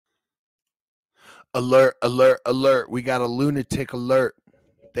Alert, alert, alert. We got a lunatic alert.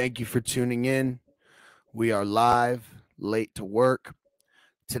 Thank you for tuning in. We are live, late to work.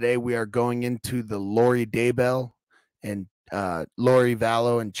 Today we are going into the Lori Daybell and Lori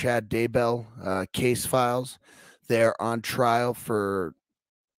Vallow and Chad Daybell case files. They're on trial for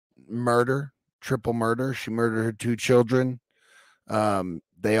murder, triple murder. She murdered her two children.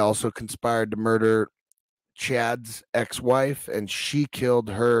 They also conspired to murder Chad's ex-wife, and she killed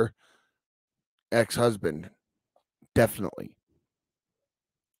her ex-husband. Definitely.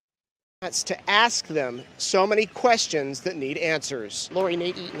 To ask them so many questions that need answers. Lori,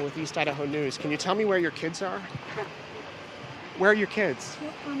 Nate Eaton with East Idaho News. Can you tell me where your kids are? Where are your kids?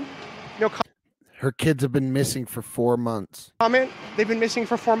 No Her kids have been missing for 4 months. comment? They've been missing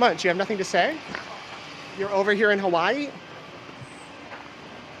for 4 months. You have nothing to say? You're over here in Hawaii?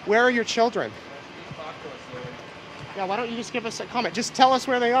 Where are your children? Yeah, why don't you just give us a comment? Just tell us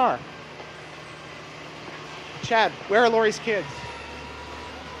where they are. Chad, where are Lori's kids?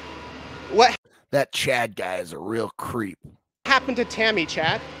 What That Chad guy is a real creep. happened to Tammy,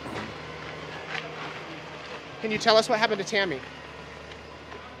 Chad? Can you tell us what happened to Tammy?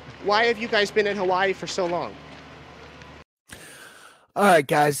 Why have you guys been in Hawaii for so long? All right,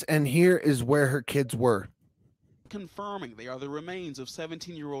 guys, and here is where her kids were. Confirming they are the remains of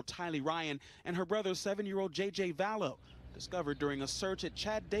 17-year-old Tylee Ryan and her brother 7-year-old JJ Vallow, discovered during a search at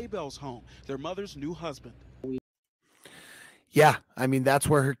Chad Daybell's home, their mother's new husband. Yeah, I mean, that's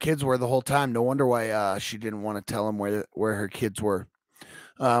where her kids were the whole time. No wonder why she didn't want to tell them where her kids were.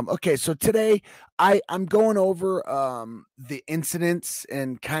 Okay, so today I'm going over the incidents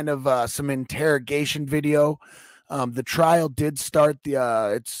and kind of some interrogation video. The trial did start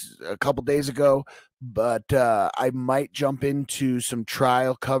it's a couple days ago, but I might jump into some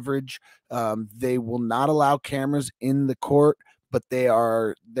trial coverage. They will not allow cameras in the court, but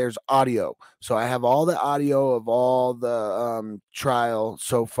there's audio. So I have all the audio of all the trial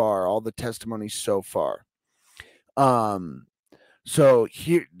so far, all the testimonies so far. So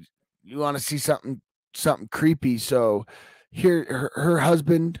here, you want to see something creepy. So here, her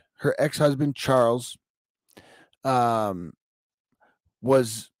husband, her ex-husband Charles,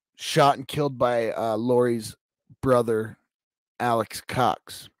 was shot and killed by Lori's brother Alex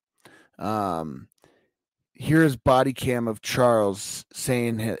Cox. Here's body cam of Charles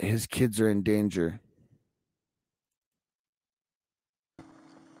saying his kids are in danger.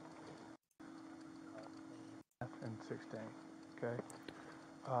 And 16. Okay.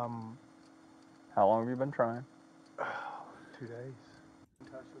 How long have you been trying? 2 days. In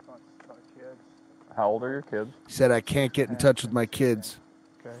touch with my kids. How old are your kids? He said, I can't get in touch with my kids.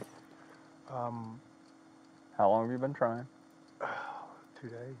 Okay. How long have you been trying? 2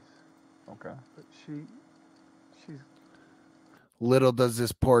 days. Okay. But she's Little does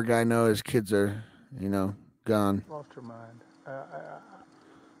this poor guy know his kids are, gone. lost her mind. I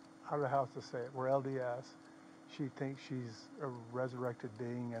don't know how else to say it. We're LDS. She thinks she's a resurrected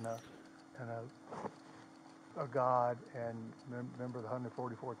being and a God, and remember the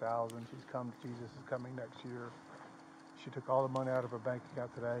 144,000. Jesus is coming next year. She took all the money out of her bank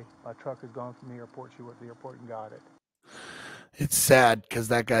account today. My truck is gone from the airport. She went to the airport and got it. It's sad because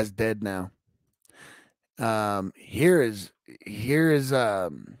that guy's dead now. Here is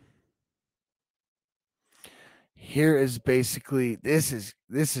basically this is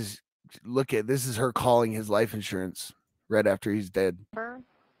look at this is her calling his life insurance right after he's dead.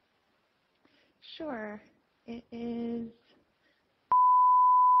 Sure, it is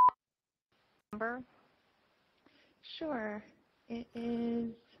number. Sure, it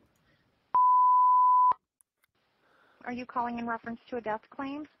is. Are you calling in reference to a death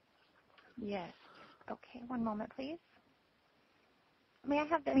claim? Yes. Okay, one moment, please. May I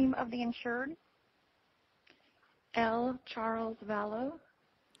have the name of the insured? L. Charles Vallow.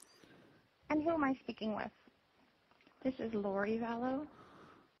 And who am I speaking with? This is Lori Vallow.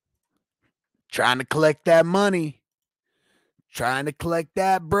 Trying to collect that money. Trying to collect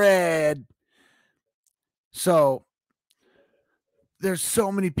that bread. So there's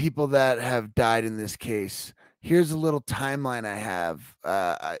so many people that have died in this case. Here's a little timeline I have.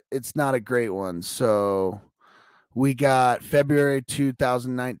 It's not a great one. So we got February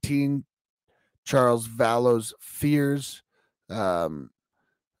 2019, Charles Vallow's fears. Let's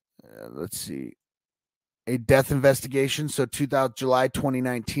see. A death investigation. So July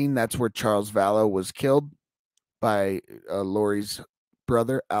 2019, that's where Charles Vallow was killed by Lori's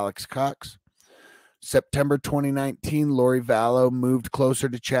brother, Alex Cox. September 2019, Lori Vallow moved closer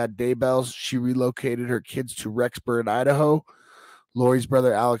to Chad Daybells. She relocated her kids to Rexburg, Idaho. Lori's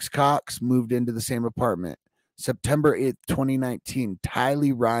brother, Alex Cox, moved into the same apartment. September 8th, 2019,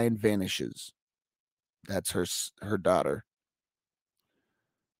 Tylee Ryan vanishes. That's her daughter.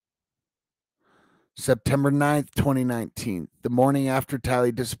 September 9th, 2019. The morning after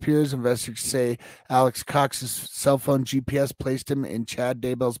Tylee disappears, investigators say Alex Cox's cell phone GPS placed him in Chad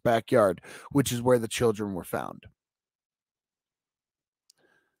Daybell's backyard, which is where the children were found.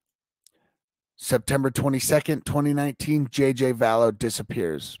 September 22nd, 2019, JJ Vallow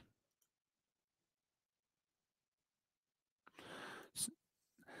disappears.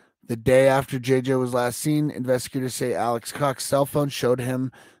 The day after JJ was last seen, investigators say Alex Cox's cell phone showed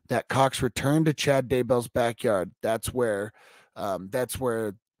him that Cox returned to Chad Daybell's backyard. That's where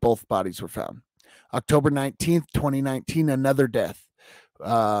both bodies were found. October 19th, 2019, another death.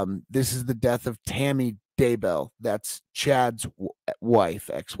 This is the death of Tammy Daybell. That's Chad's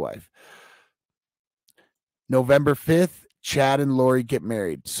ex-wife. November 5th, Chad and Lori get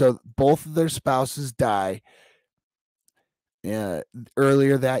married. So both of their spouses die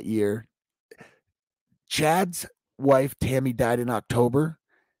earlier that year. Chad's wife, Tammy, died in October.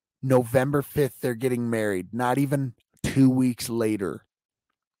 November 5th, they're getting married. Not even 2 weeks later.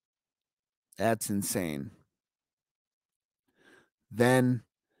 That's insane. Then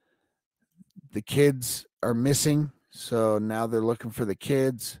the kids are missing. So now they're looking for the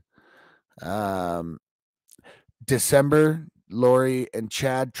kids. December, Lori and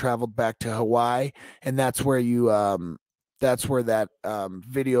Chad traveled back to Hawaii, and that's where that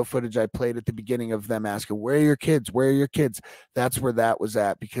video footage I played at the beginning of them asking, where are your kids? Where are your kids? That's where that was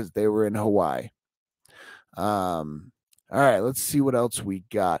at, because they were in Hawaii. All right, let's see what else we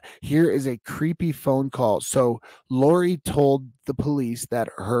got. Here is a creepy phone call. So Lori told the police that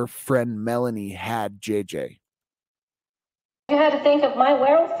her friend Melanie had JJ. You had to think of my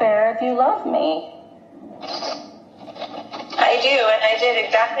welfare if you love me. I do, and I did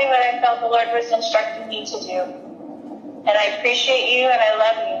exactly what I felt the Lord was instructing me to do. And I appreciate you, and I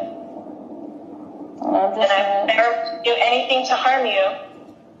love you. And I've never do anything to harm you.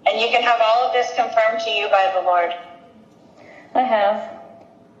 And you can have all of this confirmed to you by the Lord. I have.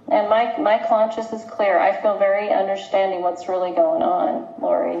 And my conscience is clear. I feel very understanding what's really going on,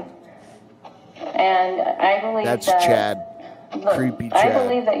 Lori. And I believe that's that... Chad. Look, creepy Chad. I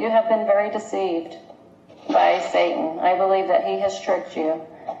believe that you have been very deceived by Satan. I believe that he has tricked you.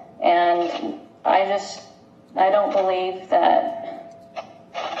 And I don't believe that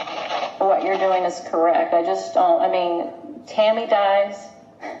what you're doing is correct. I just don't. I mean, Tammy dies,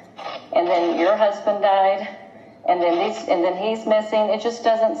 and then your husband died, and then he's missing. It just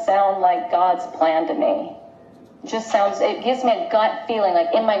doesn't sound like God's plan to me. It gives me a gut feeling,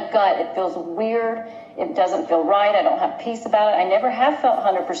 like in my gut, it feels weird. It doesn't feel right. I don't have peace about it. I never have felt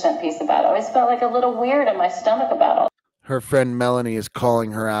 100% peace about it. I always felt like a little weird in my stomach about all her friend Melanie is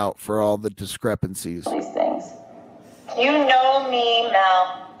calling her out for all the discrepancies. these things. You know me,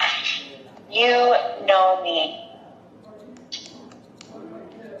 Mel. You know me.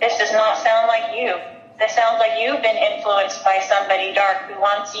 This does not sound like you. This sounds like you've been influenced by somebody dark who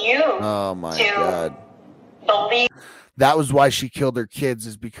wants you God. Believe. That was why she killed her kids,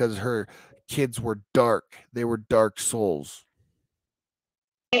 is because her kids were dark. They were dark souls.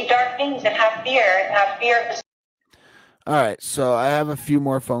 Dark things and have fear of the... All right, so I have a few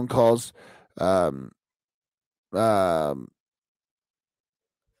more phone calls. One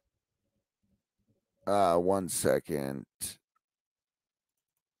second.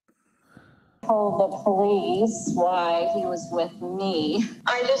 Told the police why he was with me.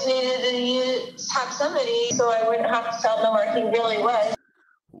 I just needed to have somebody so I wouldn't have to tell them where he really was.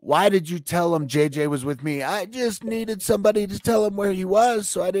 Why did you tell him JJ was with me? I just needed somebody to tell him where he was,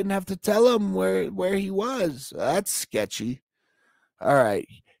 so I didn't have to tell him where he was. That's sketchy. All right.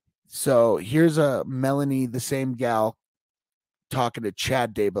 So here's a Melanie, the same gal, talking to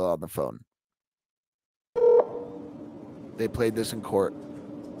Chad Daybell on the phone. They played this in court.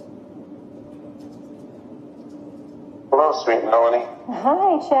 Hello, sweet Melanie.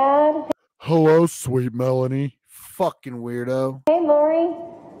 Hi, Chad. Hello, sweet Melanie. Fucking weirdo. Hey, Lori.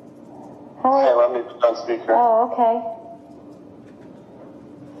 Hi. Hey, let me put on speaker. Oh, okay.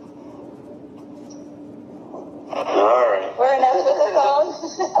 All right. We're enough with the phone.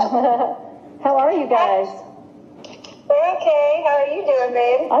 How are you guys? We're okay. How are you doing,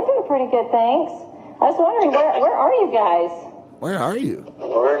 babe? I'm doing pretty good, thanks. I was wondering, where are you guys? Where are you?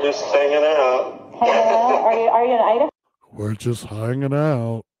 We're just hanging out. Hanging out? Are you in Idaho? We're just hanging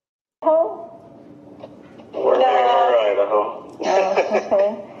out. We're near Idaho. Oh,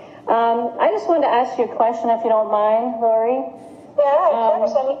 okay. I just wanted to ask you a question, if you don't mind, Lori. Yeah,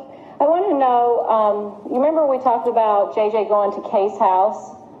 Sonny. I want to know, you remember we talked about JJ going to Kay's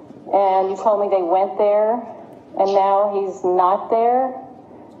house, and you told me they went there, and now he's not there?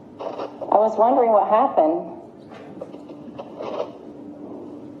 I was wondering what happened.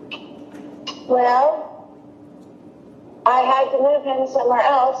 Well, I had to move him somewhere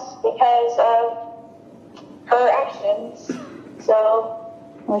else because of her actions. So.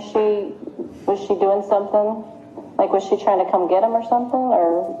 Was she doing something? Like, was she trying to come get him or something?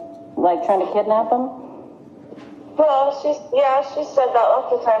 Or, like, trying to kidnap him? Well, she said that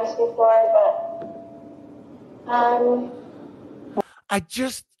lots of times before, but, I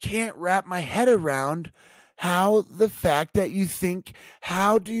just can't wrap my head around how the fact that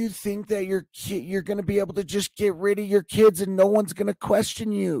how do you think that you're going to be able to just get rid of your kids and no one's going to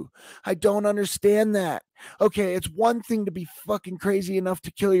question you? I don't understand that. Okay, it's one thing to be fucking crazy enough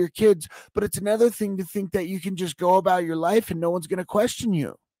to kill your kids, but it's another thing to think that you can just go about your life and no one's going to question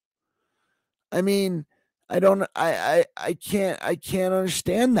you. I mean, I can't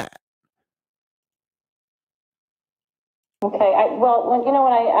understand that. Okay,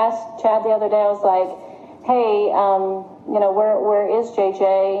 when I asked Chad the other day, I was like, hey, where is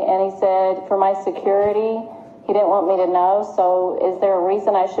JJ? And he said, for my security, he didn't want me to know. So is there a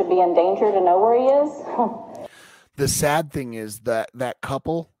reason I should be in danger to know where he is? The sad thing is that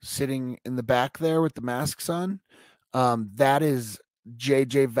couple sitting in the back there with the masks on, that is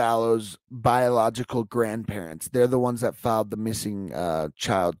JJ Vallow's biological grandparents. They're the ones that filed the missing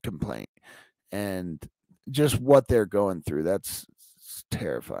child complaint. And just what they're going through, that's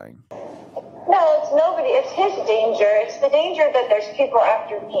terrifying. no, it's nobody. It's his danger. It's the danger that there's people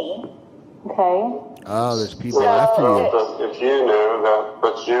after me. Okay. Oh, there's people after you. If you knew, that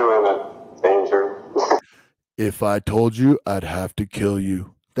puts you in a danger. If I told you, I'd have to kill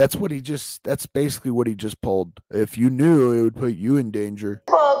you. That's basically what he just pulled. If you knew, it would put you in danger.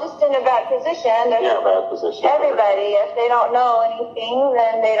 Well, just in a bad position. Bad position. Everybody, if they don't know anything,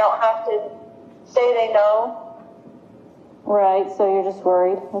 then they don't have to say they know. Right, so you're just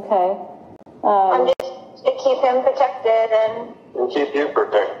worried. Okay. I'm just to keep him protected and keep you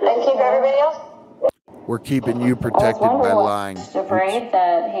protected. And keep everybody else. We're keeping you protected by lying. I was afraid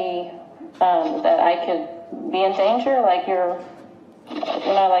that that I could be in danger. Like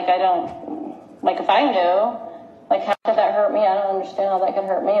I don't, like if I knew, like how could that hurt me? I don't understand how that could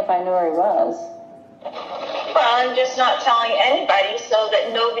hurt me if I knew where he was. Well, I'm just not telling anybody so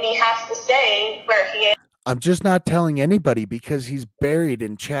that nobody has to say where he is. I'm just not telling anybody because he's buried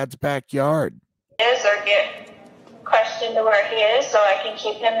in Chad's backyard. Or get questioned to where he is so I can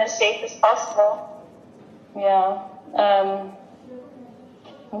keep him as safe as possible. Yeah.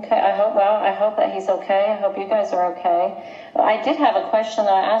 Okay, I hope that he's okay. I hope you guys are okay. I did have a question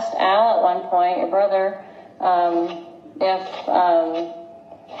that I asked Al at one point, your brother,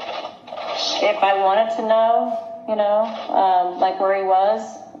 if I wanted to know, like where he was,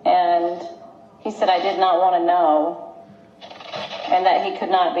 and he said I did not want to know, and that he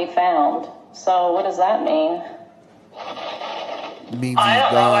could not be found. So what does that mean? Means I he's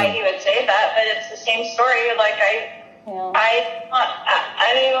don't gone. know why he would say that, but it's the same story. Like I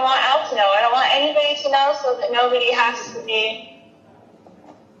don't even want Al to know. I don't want anybody to know so that nobody has to be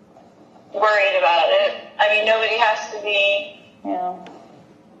worried about it. I mean, nobody has to be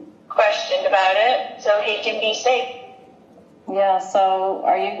questioned about it, so he can be safe. Yeah, so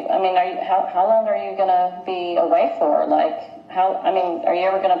how long are you going to be away for? Are you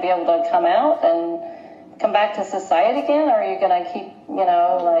ever going to be able to come out and come back to society again? Or are you going to keep,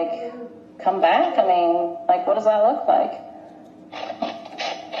 come back? What does that look like?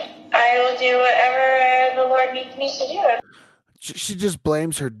 I will do whatever the Lord needs me to do. She just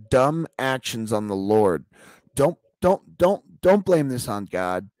blames her dumb actions on the Lord. Don't blame this on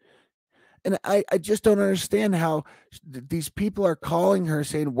God. And I just don't understand how these people are calling her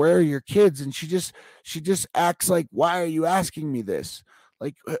saying, where are your kids? And she just acts like, why are you asking me this?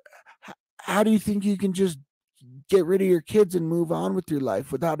 Like, how do you think you can just get rid of your kids and move on with your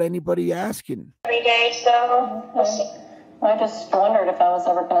life without anybody asking? Every day, so we'll see. I just wondered if I was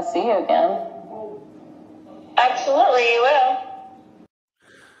ever going to see you again. Absolutely, you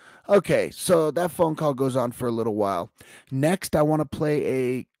will. Okay, so that phone call goes on for a little while. Next, I want to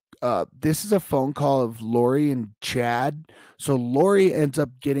play this is a phone call of Lori and Chad. So Lori ends up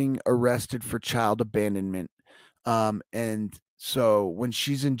getting arrested for child abandonment. And so when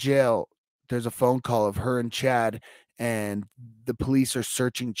she's in jail, there's a phone call of her and Chad, and the police are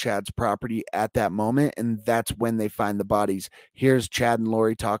searching Chad's property at that moment. And that's when they find the bodies. Here's Chad and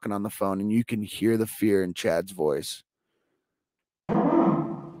Lori talking on the phone, and you can hear the fear in Chad's voice.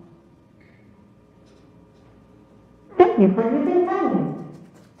 Thank you for your time.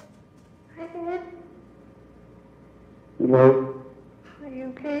 Hi, Dad. Hello? Are you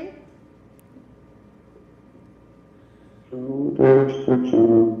okay? So there's such a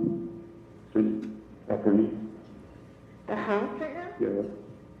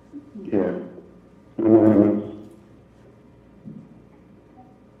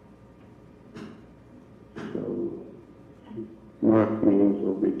claims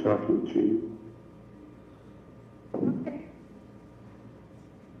will be talking to you. Okay.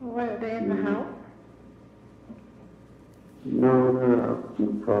 What, are they in the house? No, they're out on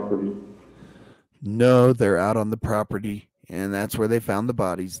the property. No, they're out on the property, and that's where they found the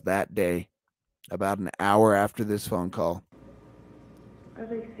bodies that day, about an hour after this phone call. Are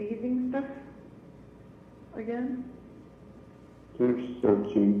they seizing stuff again? They're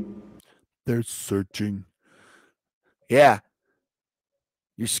searching. They're searching. Yeah.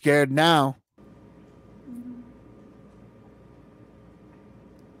 You're scared now.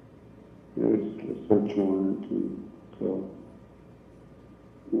 There's a search warrant, and so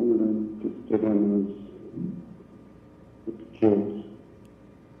one of them just did in with the kids.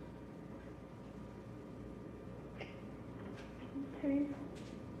 Okay.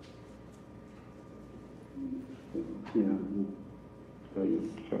 Yeah, so you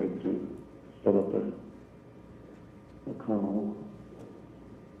tried to set up a call.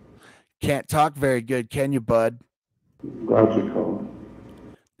 Can't talk very good, can you, bud? Glad you called.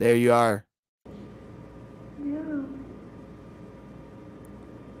 There you are. Yeah.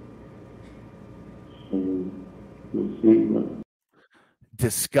 So you see what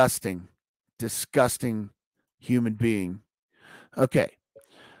Disgusting. Disgusting human being. Okay.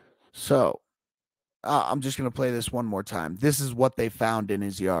 So I'm just going to play this one more time. This is what they found in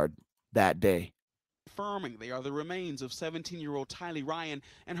his yard that day. Confirming they are the remains of 17-year-old Tylee Ryan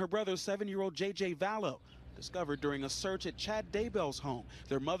and her brother 7-year-old JJ Vallow, discovered during a search at Chad Daybell's home,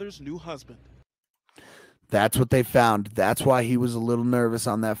 their mother's new husband. That's what they found. That's why he was a little nervous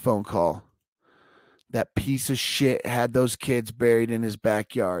on that phone call. That piece of shit had those kids buried in his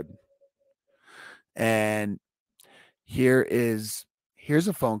backyard. And here's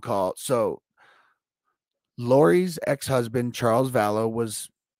a phone call. So Lori's ex-husband, Charles Vallow, was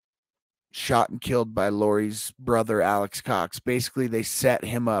shot and killed by Lori's brother, Alex Cox. Basically, they set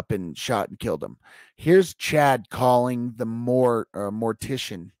him up and shot and killed him. Here's Chad calling the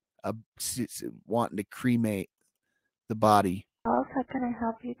mortician, wanting to cremate the body. How can I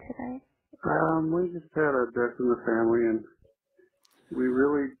help you today? we just had a death in the family, and we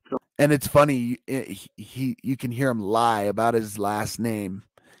really don't. And it's funny, you can hear him lie about his last name.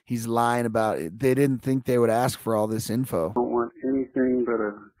 He's lying about it. They didn't think they would ask for all this info. Don't want anything but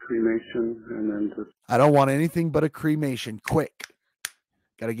a cremation, and then just I don't want anything but a cremation. Quick.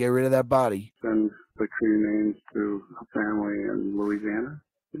 Got to get rid of that body. send the cremains to a family in Louisiana.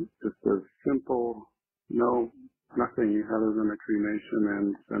 Just a simple, nothing other than a cremation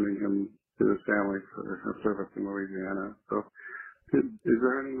and sending him to his family for a service in Louisiana. So, is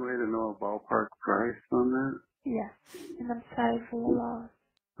there any way to know a ballpark price on that? Yes, and I'm sorry for your loss.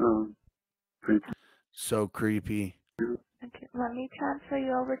 Thank you. So creepy. Okay, let me transfer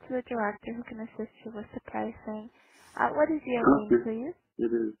you over to the director who can assist you with the pricing. What is your name, please?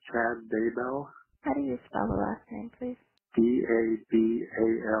 It is Chad Daybell. How do you spell the last name, please?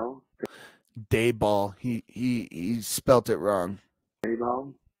 Dayball. Daybell. He spelt it wrong.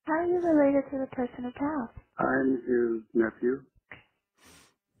 Daybell. How are you related to the person who passed? I'm his nephew.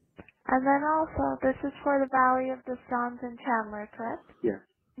 And then also, this is for the Valley of the Sons in Chandler, correct? Yes.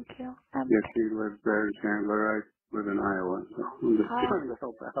 Thank you. Yes, he lives there in Chandler. I live in Iowa, so I'm just trying to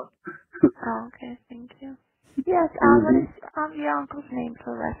help out. Oh, okay, thank you. Yes, what is your uncle's name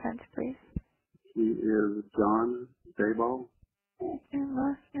for reference, please? He is John Daybell. And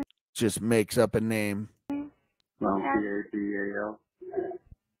last name? Just makes up a name. Well, Dabal.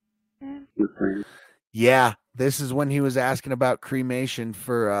 And The same. Yeah, this is when he was asking about cremation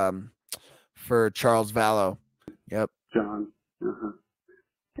for Charles Vallow. Yep. John.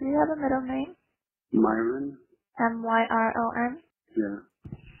 do you have a middle name? Myron. M-Y-R-O-N? Yeah.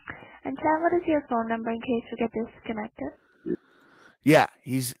 And Chad, what is your phone number in case we get disconnected? Yeah,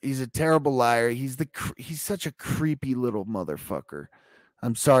 he's a terrible liar. He's such a creepy little motherfucker.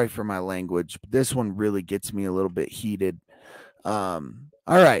 I'm sorry for my language, but this one really gets me a little bit heated. All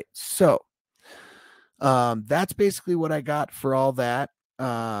right, so that's basically what I got for all that.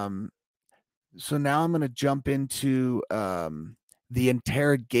 So now I'm going to jump into the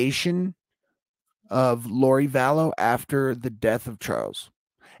interrogation of Lori Vallow after the death of Charles.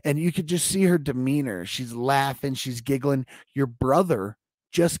 And you could just see her demeanor. She's laughing. She's giggling. Your brother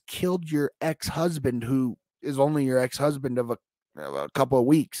just killed your ex-husband, who is only your ex-husband of a couple of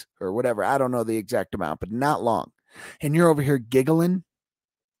weeks or whatever. I don't know the exact amount, but not long. And you're over here giggling.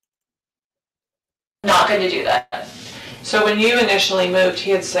 Not going to do that. So when you initially moved, he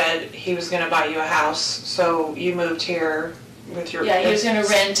had said he was going to buy you a house. So you moved here with your Yeah, he was kids? going to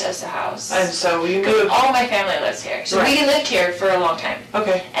rent us a house. And so you 'Cause moved. all my family lives here. So Right. we lived here for a long time.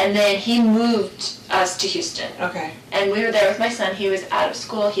 Okay. And then he moved us to Houston. Okay. And we were there with my son. He was out of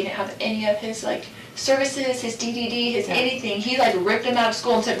school. He didn't have any of his like services, his DDD, his anything. He like ripped him out of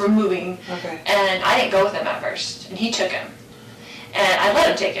school and said, we're moving. Okay. And I didn't go with him at first. And he took him. And I let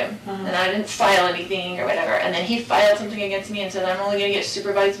him take him. And I didn't file anything or whatever. And then he filed something against me and said, I'm only going to get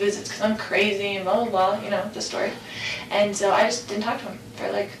supervised visits because I'm crazy and blah, blah, blah, you know, the story. And so I just didn't talk to him for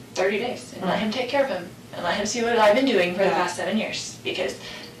like 30 days and let him take care of him and let him see what I've been doing for the past 7 years, because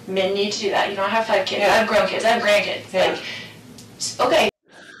men need to do that. You know, I have 5 kids. I have grown kids. I have grandkids. Like, okay.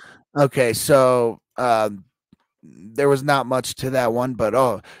 Okay, so there was not much to that one,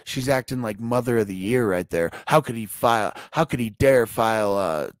 but she's acting like mother of the year right there. How could he dare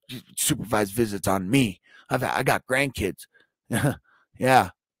file supervised visits on me? I got grandkids. Yeah.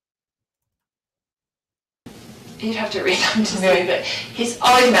 You'd have to read them to see, but he's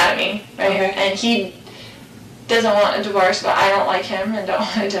always mad at me, right? And he doesn't want a divorce, but I don't like him and don't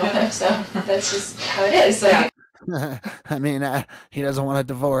want to deal with him, so that's just how it is. Like, I mean, he doesn't want a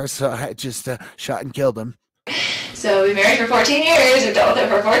divorce, so I just shot and killed him. So we married for 14 years, we dealt with it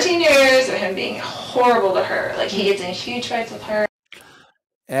for 14 years of him being horrible to her. Like, he gets in huge fights with her.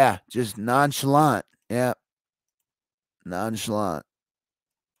 Yeah, just nonchalant. Yeah. Nonchalant.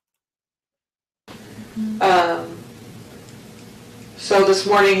 So this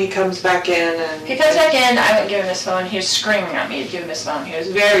morning he comes back in and... He comes back in, I wouldn't give him his phone. He was screaming at me to give him his phone. He was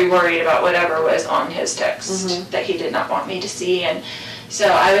very worried about whatever was on his text that he did not want me to see. And so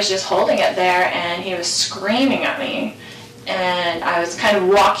I was just holding it there, and he was screaming at me. And I was kind of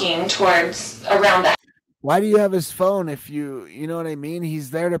walking towards around the... Why do you have his phone if you know what I mean? He's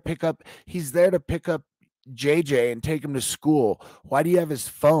there to pick up JJ and take him to school. Why do you have his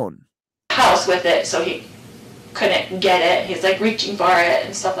phone? House with it, so he couldn't get it. He's like reaching for it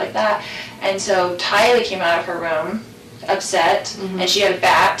and stuff like that. And so Tylee came out of her room upset, and she had a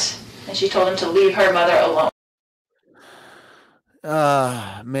bat, and she told him to leave her mother alone.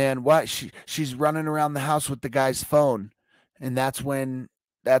 Man, why she's running around the house with the guy's phone, and that's when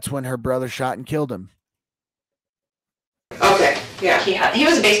her brother shot and killed him. Okay, yeah. He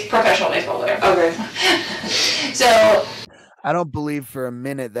was a professional baseball player. Okay. So I don't believe for a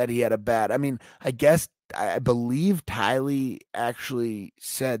minute that he had a bat. I mean, I believe Tylee actually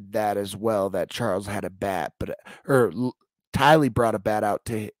said that as well, that Charles had a bat, but Tylee brought a bat out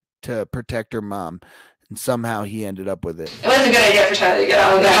to protect her mom, and somehow he ended up with it. It wasn't a good idea for Tylee to get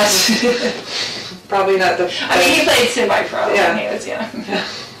out of that. Probably not the... I mean, he played semi-pro Yeah. when he was young.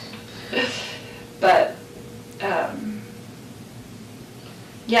 But,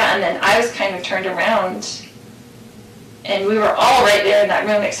 yeah, and then I was kind of turned around, and we were all right there in that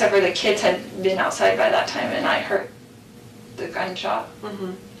room, except for the kids had been outside by that time, and I heard the gunshot.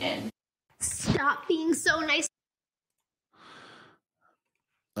 And stop being so nice.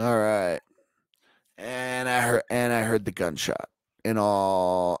 All right. And I heard the gunshot. And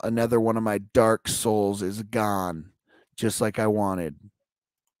another one of my dark souls is gone, just like I wanted.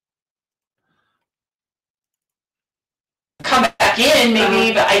 come back in,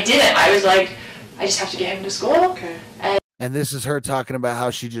 maybe, but I didn't. I was like, I just have to get him to school. Okay. And this is her talking about how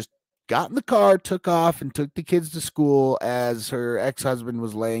she just got in the car, took off, and took the kids to school as her ex-husband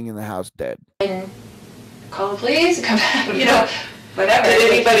was laying in the house dead. And call the police, come back, you know, whatever.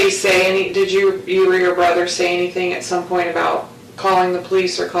 Did anybody say did you or your brother say anything at some point about calling the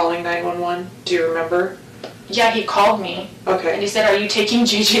police or calling 911? Do you remember? Yeah, he called me. Okay. And he said, are you taking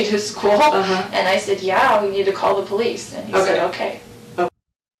JJ to school? Uh-huh. And I said, yeah, we need to call the police. And he said, okay.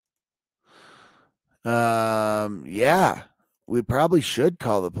 Yeah, we probably should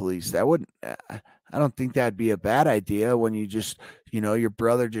call the police. That wouldn't, I don't think that'd be a bad idea when you just, your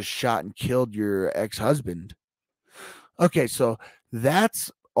brother just shot and killed your ex-husband. Okay, so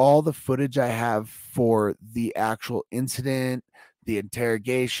that's all the footage I have for the actual incident, the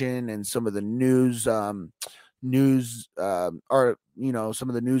interrogation, and some of the some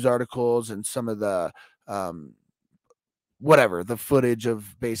of the news articles and some of the the footage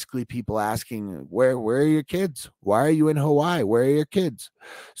of basically people asking, where are your kids? Why are you in Hawaii? Where are your kids?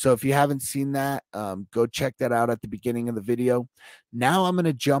 So if you haven't seen that, go check that out at the beginning of the video. Now I'm going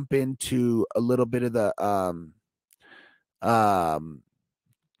to jump into a little bit of the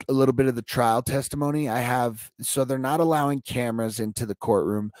trial testimony I have. So they're not allowing cameras into the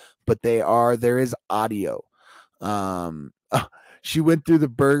courtroom, but there is audio. She went through the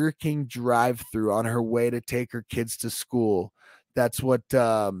Burger King drive-thru on her way to take her kids to school. That's what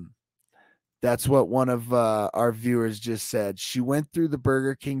That's what one of our viewers just said. She went through the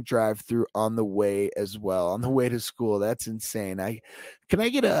Burger King drive-through on the way as well, on the way to school. That's insane. Can I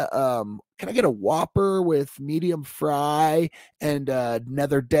get a Whopper with medium fry and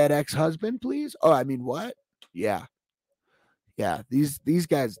another dead ex-husband, please? Oh, I mean, what? Yeah. Yeah, these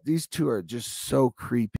guys, these two are just so creepy.